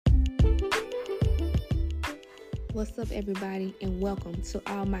What's up, everybody, and welcome to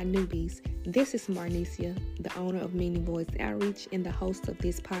all my newbies. This is Marnicia, the owner of Many Voice Outreach and the host of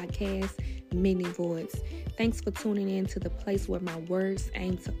this podcast, Many Voice. Thanks for tuning in to the place where my words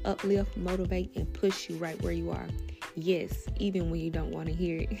aim to uplift, motivate, and push you right where you are. Yes, even when you don't want to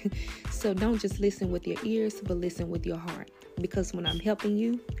hear it. So don't just listen with your ears, but listen with your heart. Because when I'm helping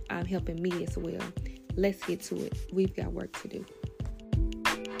you, I'm helping me as well. Let's get to it. We've got work to do.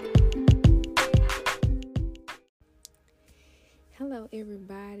 Hello,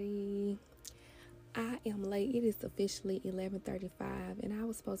 everybody. I am late. It is officially 11:35, and I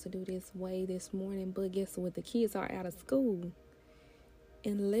was supposed to do this way this morning, but guess what? The kids are out of school,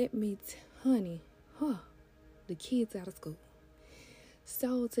 and honey, the kids out of school.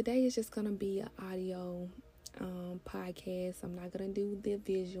 So today is just gonna be an audio podcast. I'm not gonna do the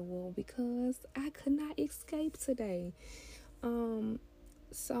visual because I could not escape today.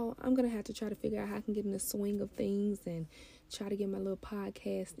 So I'm going to have to try to figure out how I can get in the swing of things and try to get my little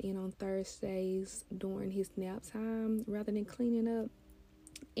podcast in on Thursdays during his nap time rather than cleaning up.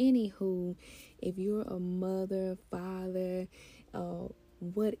 Anywho, if you're a mother, father,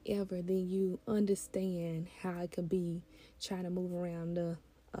 whatever, then you understand how it could be trying to move around the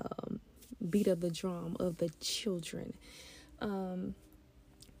beat of the drum of the children.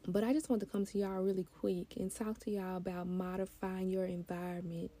 But I just want to come to y'all really quick and talk to y'all about modifying your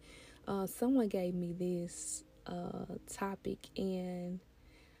environment. Someone gave me this topic, and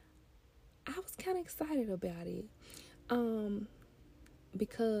I was kind of excited about it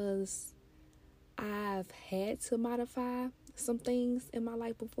because I've had to modify some things in my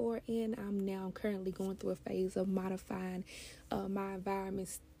life before, and I'm now currently going through a phase of modifying my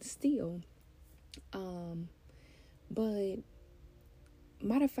environment still. But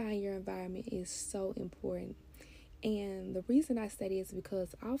modifying your environment is so important. And the reason I say this is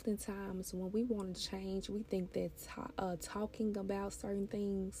because oftentimes when we want to change, we think that talking about certain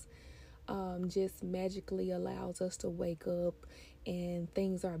things just magically allows us to wake up and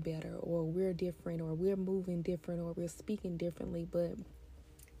things are better, or we're different, or we're moving different, or we're speaking differently. But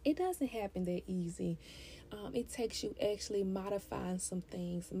it doesn't happen that easy. It takes you actually modifying some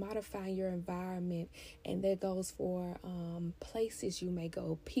things, modifying your environment, and that goes for places you may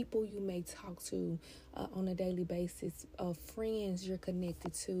go, people you may talk to on a daily basis, friends you're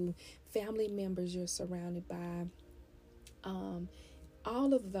connected to, family members you're surrounded by.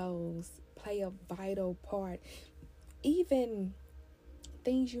 All of those play a vital part. Even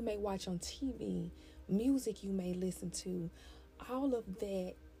things you may watch on TV, music you may listen to, all of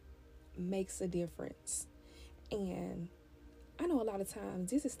that makes a difference. And I know a lot of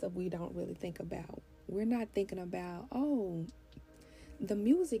times this is stuff we don't really think about. We're not thinking about, the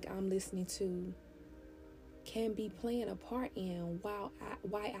music I'm listening to can be playing a part in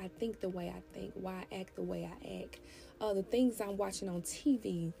why I think the way I think, why I act the way I act. The things I'm watching on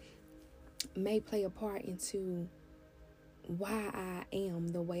TV may play a part into why I am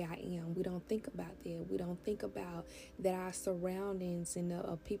the way I am. We don't think about that. We don't think about that our surroundings and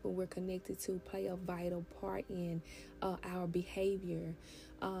the people we're connected to play a vital part in our behavior.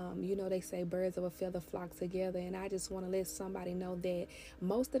 They say birds of a feather flock together, and I just want to let somebody know that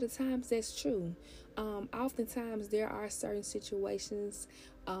most of the times that's true. Oftentimes there are certain situations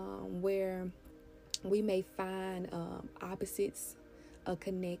where we may find opposites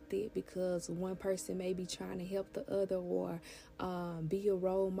connected because one person may be trying to help the other, or be a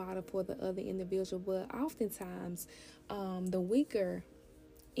role model for the other individual. But oftentimes the weaker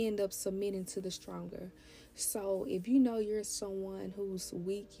end up submitting to the stronger. So if you know you're someone who's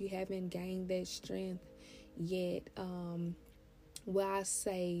weak, you haven't gained that strength yet, I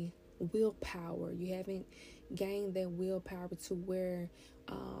say willpower, you haven't gained that willpower to where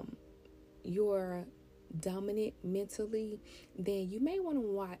you're dominant mentally, then you may want to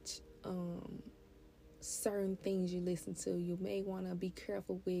watch certain things you listen to. You may want to be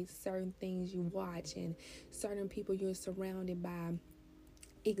careful with certain things you watch and certain people you're surrounded by.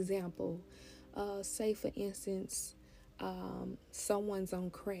 Example, say for instance, someone's on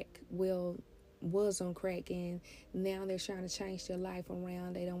crack, was on crack, and now they're trying to change their life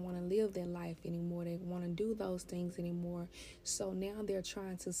around. They don't want to live their life anymore. They want to do those things anymore. So now they're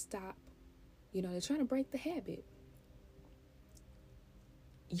trying to stop. They're trying to break the habit.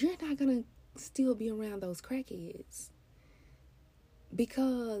 You're not going to still be around those crackheads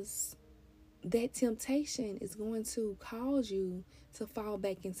because that temptation is going to cause you to fall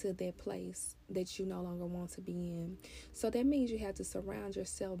back into that place that you no longer want to be in. So that means you have to surround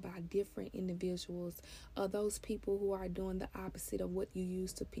yourself by different individuals, those people who are doing the opposite of what you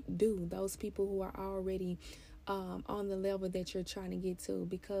used to do, those people who are already on the level that you're trying to get to,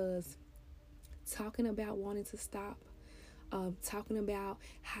 because talking about wanting to stop, talking about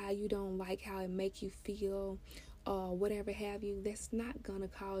how you don't like how it make you feel, or whatever have you, that's not gonna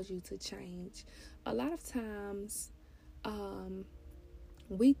cause you to change. A lot of times,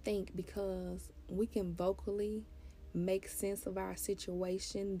 we think because we can vocally make sense of our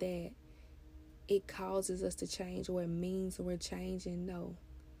situation that it causes us to change, or it means we're changing. No,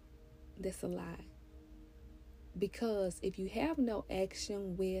 that's a lie. Because if you have no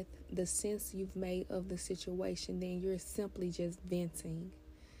action with the sense you've made of the situation, then you're simply just venting.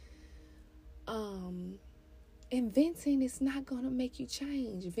 And venting is not going to make you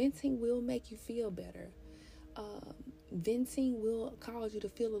change. Venting will make you feel better. Venting will cause you to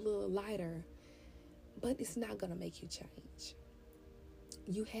feel a little lighter, but it's not going to make you change.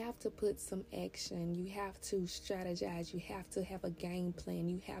 You have to put some action. You have to strategize. You have to have a game plan.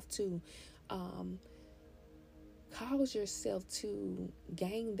 You have to cause yourself to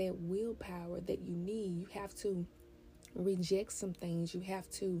gain that willpower that you need. You have to reject some things. You have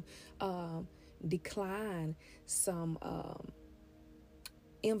to decline some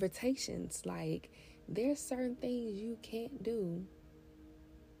invitations. Like, there's certain things you can't do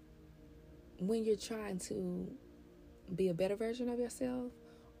when you're trying to be a better version of yourself,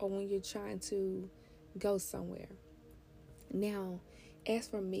 or when you're trying to go somewhere. Now, as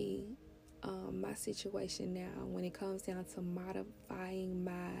for me, my situation now, when it comes down to modifying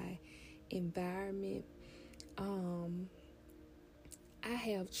my environment, I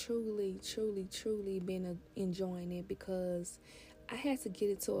have truly been enjoying it, because I had to get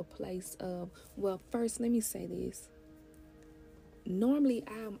into a place of, well, first, let me say this. Normally,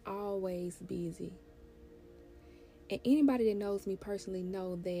 I'm always busy. And anybody that knows me personally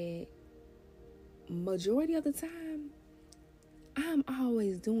know that majority of the time, I'm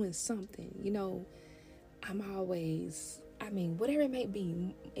always doing something. Whatever it may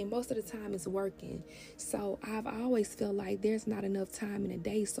be, and most of the time it's working. So I've always felt like there's not enough time in a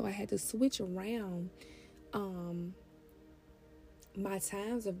day, so I had to switch around my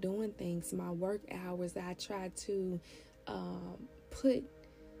times of doing things, my work hours. I tried to put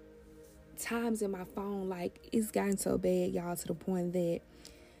times in my phone. Like, it's gotten so bad, y'all, to the point that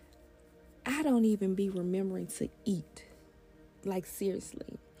I don't even be remembering to eat. Like,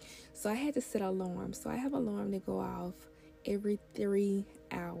 seriously. So I had to set an alarm. So I have an alarm that go off every 3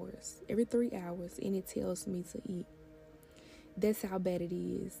 hours. Every 3 hours, and it tells me to eat. That's how bad it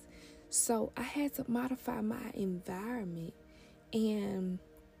is. So I had to modify my environment, and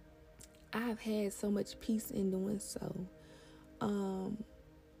I've had so much peace in doing so.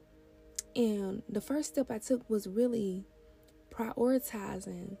 And the first step I took was really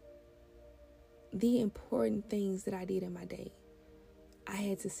prioritizing the important things that I did in my day. I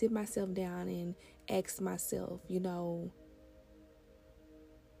had to sit myself down and ask myself,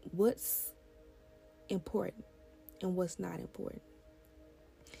 what's important and what's not important.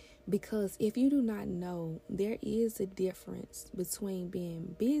 Because if you do not know, there is a difference between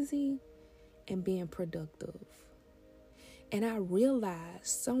being busy and being productive. And I realized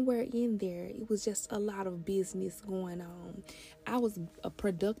somewhere in there, it was just a lot of business going on. I was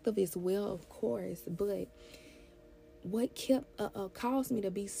productive as well, of course, but what kept caused me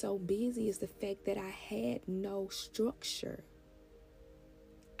to be so busy is the fact that I had no structure.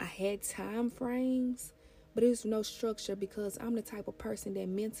 I had time frames, but there's no structure, because I'm the type of person that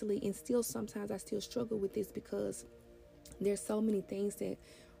mentally, and still sometimes I still struggle with this, because there's so many things that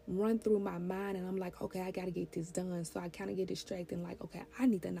run through my mind, and I'm like, okay, I got to get this done. So I kind of get distracted and like, okay, I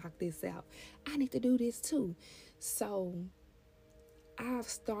need to knock this out. I need to do this too. So I've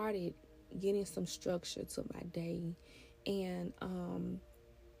started getting some structure to my day, and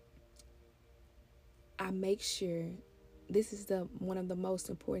I make sure this is one of the most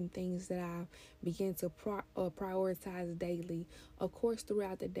important things that I begin to prioritize daily. Of course,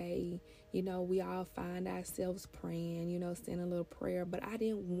 throughout the day, we all find ourselves praying, saying a little prayer, but I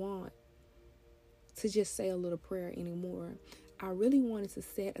didn't want to just say a little prayer anymore. I really wanted to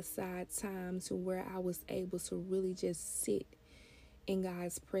set aside time to where I was able to really just sit in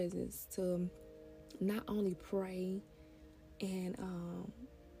God's presence, to not only pray and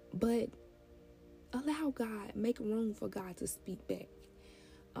but allow God, make room for God to speak back.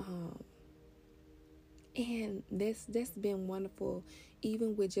 And that's been wonderful.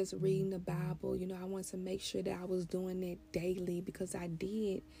 Even with just reading the Bible, I wanted to make sure that I was doing it daily, because I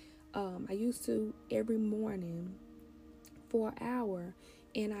did. I used to every morning for an hour,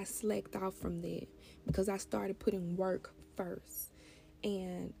 and I slacked off from that because I started putting work first.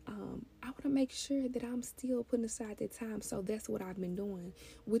 And I want to make sure that I'm still putting aside that time. So that's what I've been doing,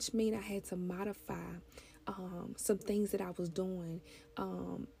 which means I had to modify some things that I was doing.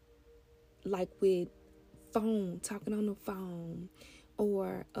 like with talking on the phone,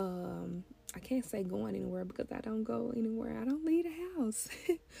 or I can't say going anywhere because I don't go anywhere. I don't leave the house.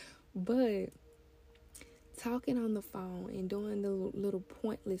 But talking on the phone and doing the little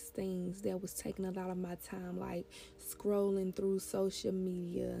pointless things that was taking a lot of my time, like scrolling through social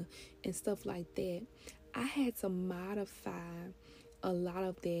media and stuff like that, I had to modify a lot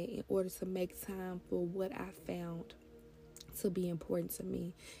of that in order to make time for what I found to be important to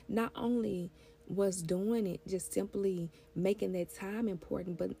me. Not only was doing it just simply making that time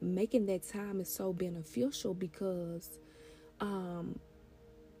important, but making that time is so beneficial because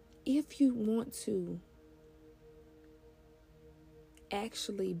if you want to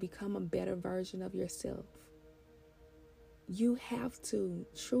actually become a better version of yourself, you have to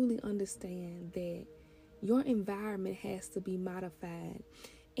truly understand that your environment has to be modified.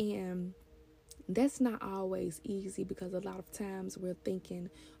 And that's not always easy because a lot of times we're thinking,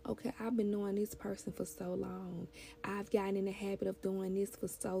 okay, I've been knowing this person for so long. I've gotten in the habit of doing this for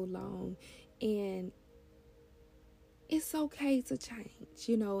so long. And it's okay to change,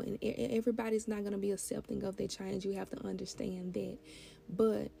 and everybody's not going to be accepting of that change. You have to understand that.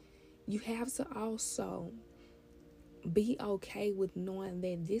 But you have to also be okay with knowing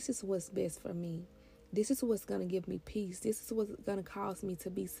that this is what's best for me. This is what's going to give me peace. This is what's going to cause me to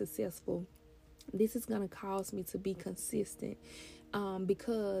be successful. This is going to cause me to be consistent.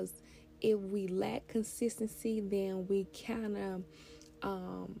 Because if we lack consistency, then we kind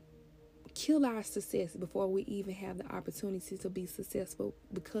of kill our success before we even have the opportunity to be successful,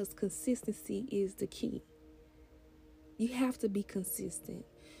 because consistency is the key. You have to be consistent.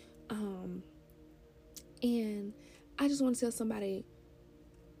 And I just want to tell somebody,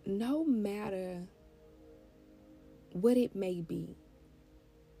 no matter what it may be,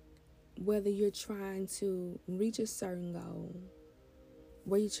 whether you're trying to reach a certain goal,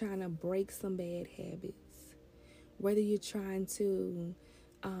 whether you're trying to break some bad habits, whether you're trying to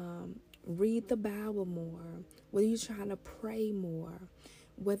read the Bible more, whether you're trying to pray more,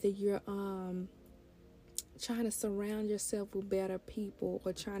 whether you're trying to surround yourself with better people,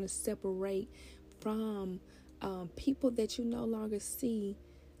 or trying to separate from people that you no longer see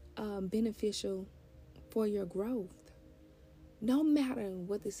beneficial for your growth. No matter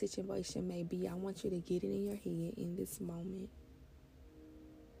what the situation may be, I want you to get it in your head in this moment.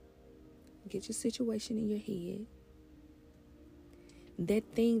 Get your situation in your head.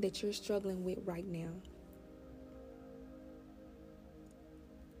 That thing that you're struggling with right now.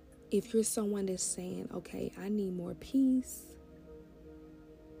 If you're someone that's saying, okay, I need more peace.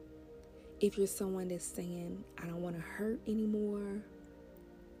 If you're someone that's saying, I don't want to hurt anymore.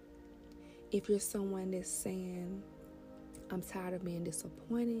 If you're someone that's saying, I'm tired of being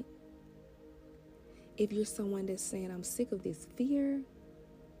disappointed. If you're someone that's saying, I'm sick of this fear.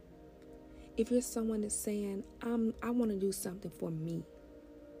 If you're someone that's saying, I want to do something for me.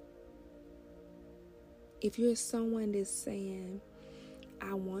 If you're someone that's saying,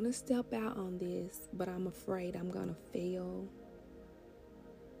 I want to step out on this, but I'm afraid I'm going to fail.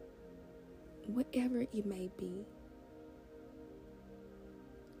 Whatever it may be,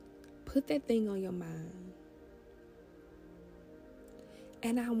 put that thing on your mind.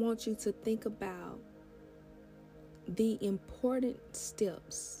 And I want you to think about the important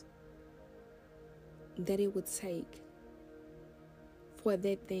steps that it would take for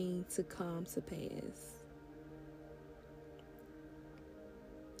that thing to come to pass.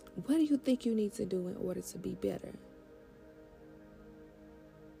 What do you think you need to do in order to be better?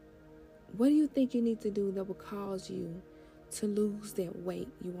 What do you think you need to do that will cause you to lose that weight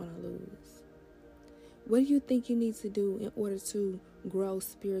you want to lose? What do you think you need to do in order to grow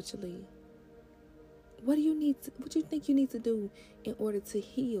spiritually? What do you think you need to do in order to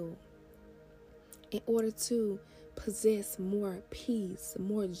heal? In order to possess more peace,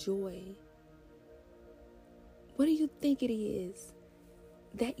 more joy? What do you think it is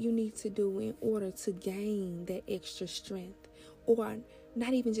that you need to do in order to gain that extra strength? Or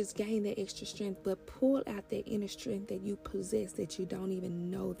not even just gain that extra strength, but pull out that inner strength that you possess that you don't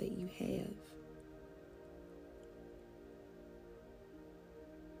even know that you have.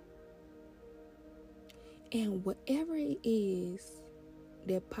 And whatever it is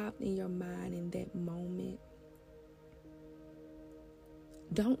that popped in your mind in that moment,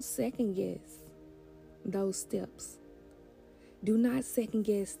 don't second guess those steps. Do not second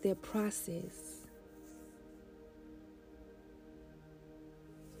guess their process.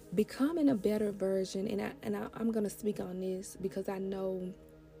 Becoming a better version, and I'm going to speak on this because I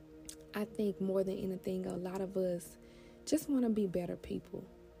think more than anything, a lot of us just want to be better people.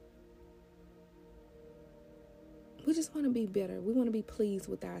 We just want to be better. We want to be pleased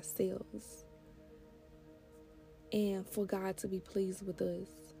with ourselves. And for God to be pleased with us.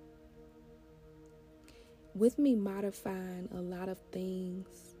 With me modifying a lot of things,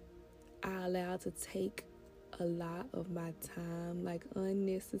 I allowed to take a lot of my time. Like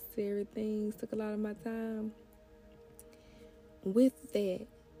unnecessary things took a lot of my time. With that,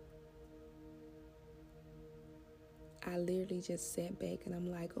 I literally just sat back and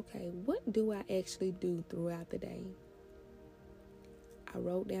I'm like, okay, what do I actually do throughout the day? I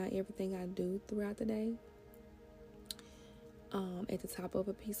wrote down everything I do throughout the day. At the top of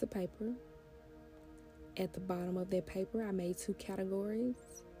a piece of paper. At the bottom of that paper, I made 2 categories.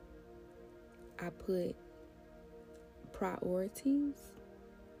 I put priorities.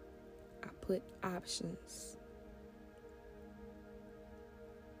 I put options.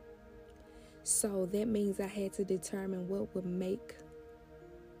 So that means I had to determine what would make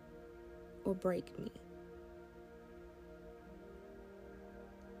or break me.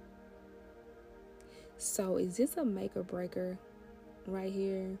 So is this a make or breaker right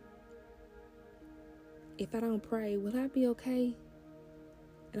here? If I don't pray, will I be okay?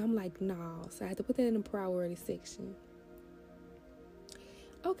 And I'm like, no. So I had to put that in the priority section.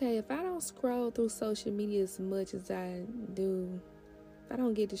 Okay, if I don't scroll through social media as much as I do, if I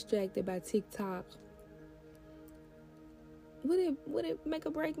don't get distracted by TikTok, would it make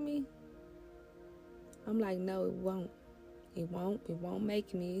or break me? I'm like, no, it won't. It won't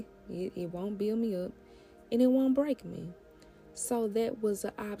make me. It won't build me up. And it won't break me. So that was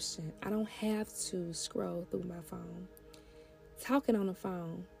an option. I don't have to scroll through my phone. Talking on the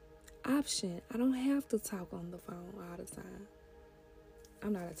phone. Option. I don't have to talk on the phone all the time.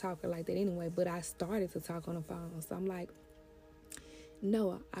 I'm not a talker like that anyway, but I started to talk on the phone. So I'm like,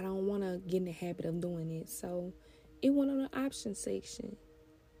 no, I don't want to get in the habit of doing it. So it went on the option section.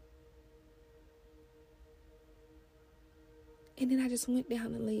 And then I just went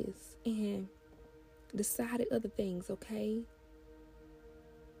down the list and decided other things, okay?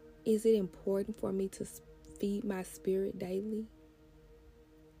 Is it important for me to feed my spirit daily?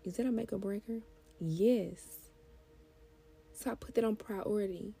 Is that a make or breaker? Yes. So I put that on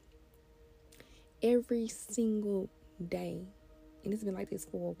priority. Every single day, and it's been like this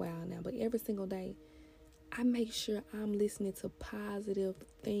for a while now, but every single day, I make sure I'm listening to positive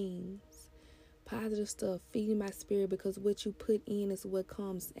things, positive stuff, feeding my spirit, because what you put in is what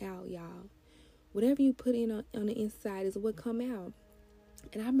comes out, y'all. Whatever you put in on the inside is what come out.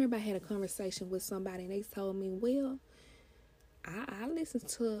 And I remember I had a conversation with somebody and they told me, well, I listen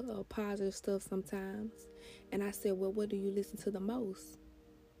to positive stuff sometimes. And I said, well, what do you listen to the most?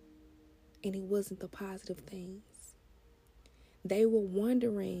 And it wasn't the positive things. They were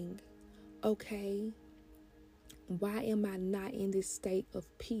wondering, okay, why am I not in this state of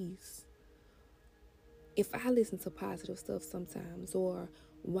peace? If I listen to positive stuff sometimes, or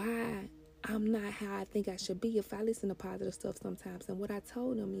why I'm not how I think I should be if I listen to positive stuff sometimes. And what I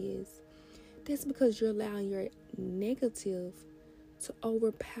told them is, that's because you're allowing your negative to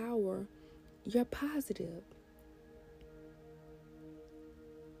overpower your positive.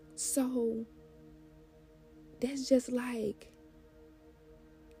 So that's just like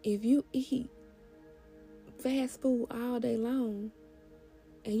if you eat fast food all day long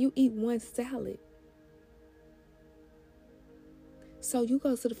and you eat one salad. So you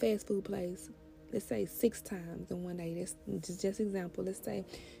go to the fast food place, let's say 6 times in one day. That's just example. Let's say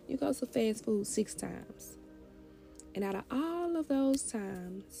you go to fast food 6 times. And out of all of those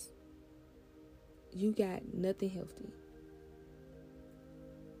times, you got nothing healthy.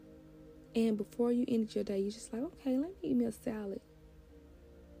 And before you end your day, you're just like, okay, let me eat me a salad.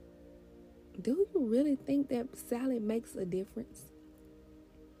 Do you really think that salad makes a difference?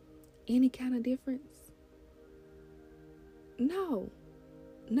 Any kind of difference? No,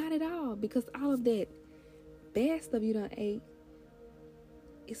 not at all. Because all of that bad stuff you done ate,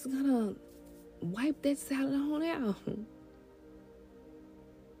 it's gonna wipe that salad on out.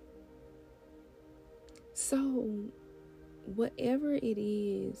 So, whatever it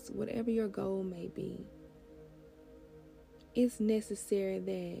is, whatever your goal may be, it's necessary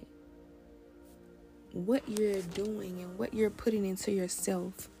that what you're doing and what you're putting into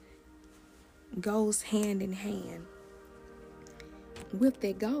yourself goes hand in hand with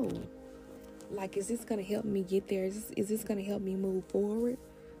that goal. Like, is this going to help me get there? Is this going to help me move forward?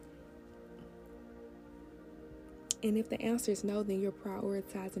 And if the answer is no, then you're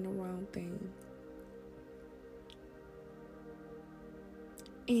prioritizing the wrong thing.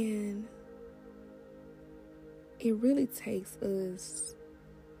 And it really takes us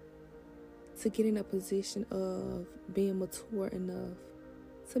to get in a position of being mature enough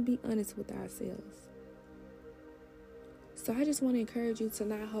to be honest with ourselves. So I just want to encourage you to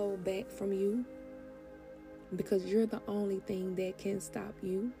not hold back from you, because you're the only thing that can stop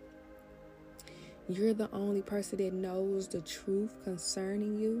you. You're the only person that knows the truth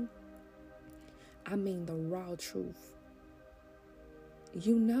concerning you. I mean the raw truth.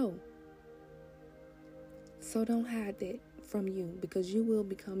 You know. So don't hide that from you, because you will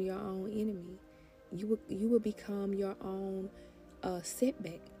become your own enemy. You will become your own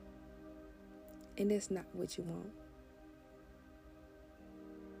setback. And that's not what you want.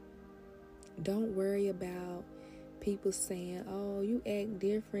 Don't worry about people saying, oh, you act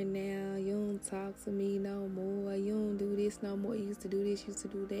different now. You don't talk to me no more. You don't do this no more. You used to do this, used to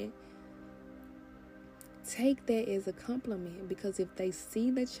do that. Take that as a compliment, because if they see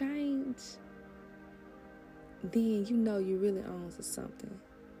the change, then you know you really on to something.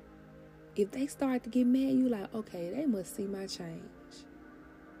 If they start to get mad, you like, okay, they must see my change.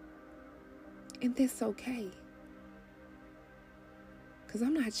 And that's okay. Because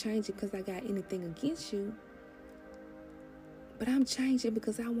I'm not changing because I got anything against you. But I'm changing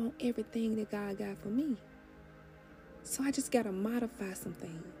because I want everything that God got for me. So I just got to modify some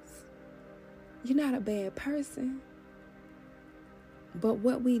things. You're not a bad person. But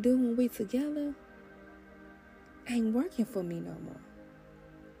what we do when we together ain't working for me no more.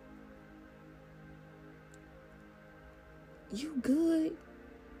 You good.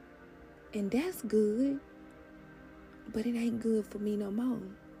 And that's good. But it ain't good for me no more.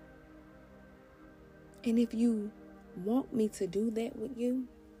 And if you want me to do that with you,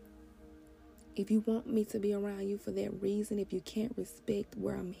 if you want me to be around you for that reason, if you can't respect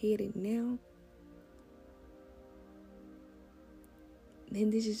where I'm headed now,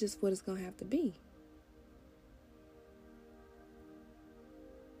 then this is just what it's going to have to be.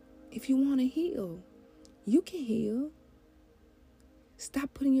 If you want to heal, you can heal.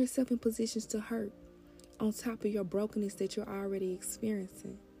 Stop putting yourself in positions to hurt on top of your brokenness that you're already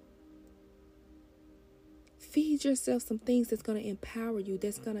experiencing. Feed yourself some things that's going to empower you,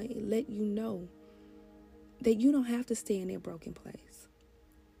 that's going to let you know that you don't have to stay in that broken place.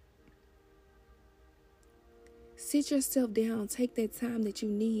 Sit yourself down. Take that time that you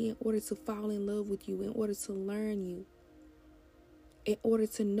need in order to fall in love with you, in order to learn you, in order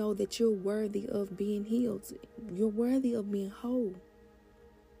to know that you're worthy of being healed. You're worthy of being whole.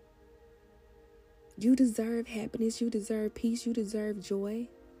 You deserve happiness. You deserve peace. You deserve joy.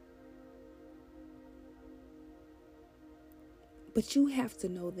 But you have to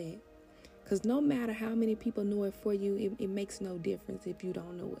know that. Because no matter how many people know it for you, it makes no difference if you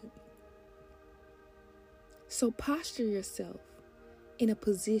don't know it. So posture yourself in a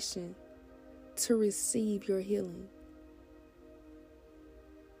position to receive your healing.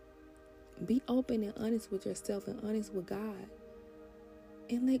 Be open and honest with yourself and honest with God.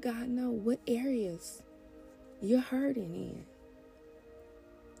 And let God know what areas you're hurting in.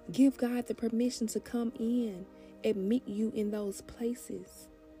 Give God the permission to come in and meet you in those places,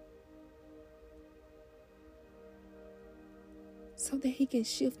 so that He can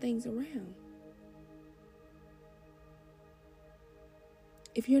shift things around.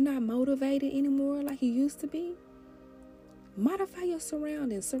 If you're not motivated anymore like you used to be, modify your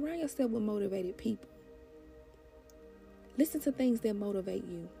surroundings. Surround yourself with motivated people. Listen to things that motivate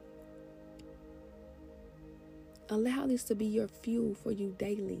you. Allow this to be your fuel for you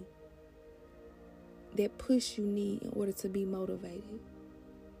daily. That push you need in order to be motivated.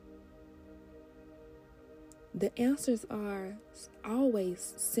 The answers are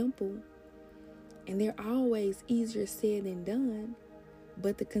always simple, and they're always easier said than done,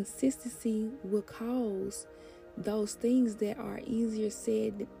 but the consistency will cause those things that are easier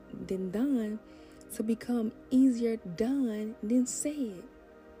said than done to become easier done than said.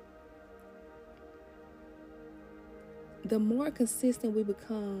 The more consistent we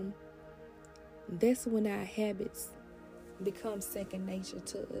become, that's when our habits become second nature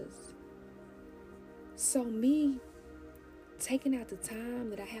to us. So me taking out the time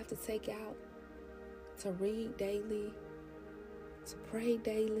that I have to take out to read daily, to pray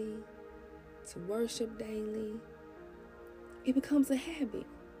daily, to worship daily, it becomes a habit.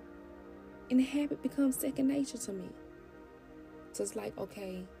 And the habit becomes second nature to me. So it's like,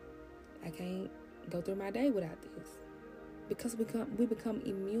 okay, I can't go through my day without this. Because we become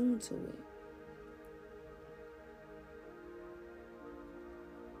immune to it.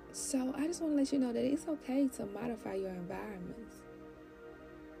 So I just want to let you know that it's okay to modify your environments.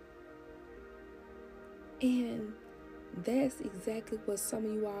 And that's exactly what some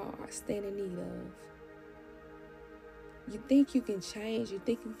of you all are standing in need of. You think you can change, you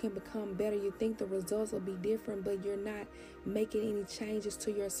think you can become better, you think the results will be different, but you're not making any changes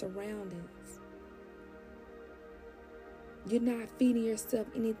to your surroundings. You're not feeding yourself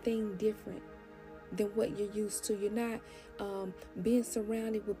anything different than what you're used to. You're not being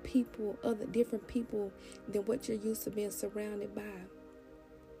surrounded with people, other different people than what you're used to being surrounded by.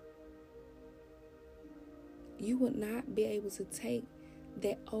 You will not be able to take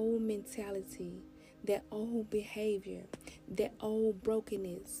that old mentality, that old behavior, that old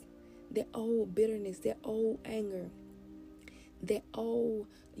brokenness, that old bitterness, that old anger, that old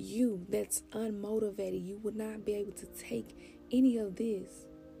you that's unmotivated. You would not be able to take any of this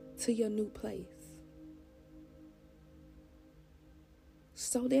to your new place.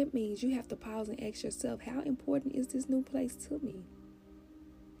 So that means you have to pause and ask yourself, how important is this new place to me?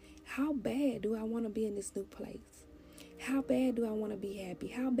 How bad do I want to be in this new place? How bad do I want to be happy?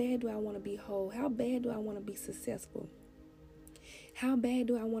 How bad do I want to be whole? How bad do I want to be successful? How bad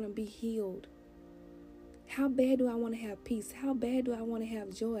do I want to be healed? How bad do I want to have peace? How bad do I want to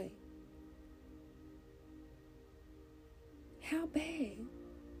have joy? How bad?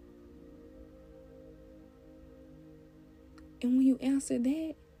 And when you answer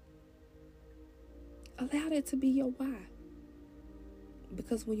that, allow that to be your why.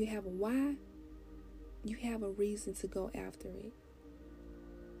 Because when you have a why, you have a reason to go after it.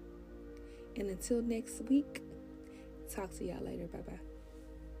 And until next week, talk to y'all later. Bye-bye.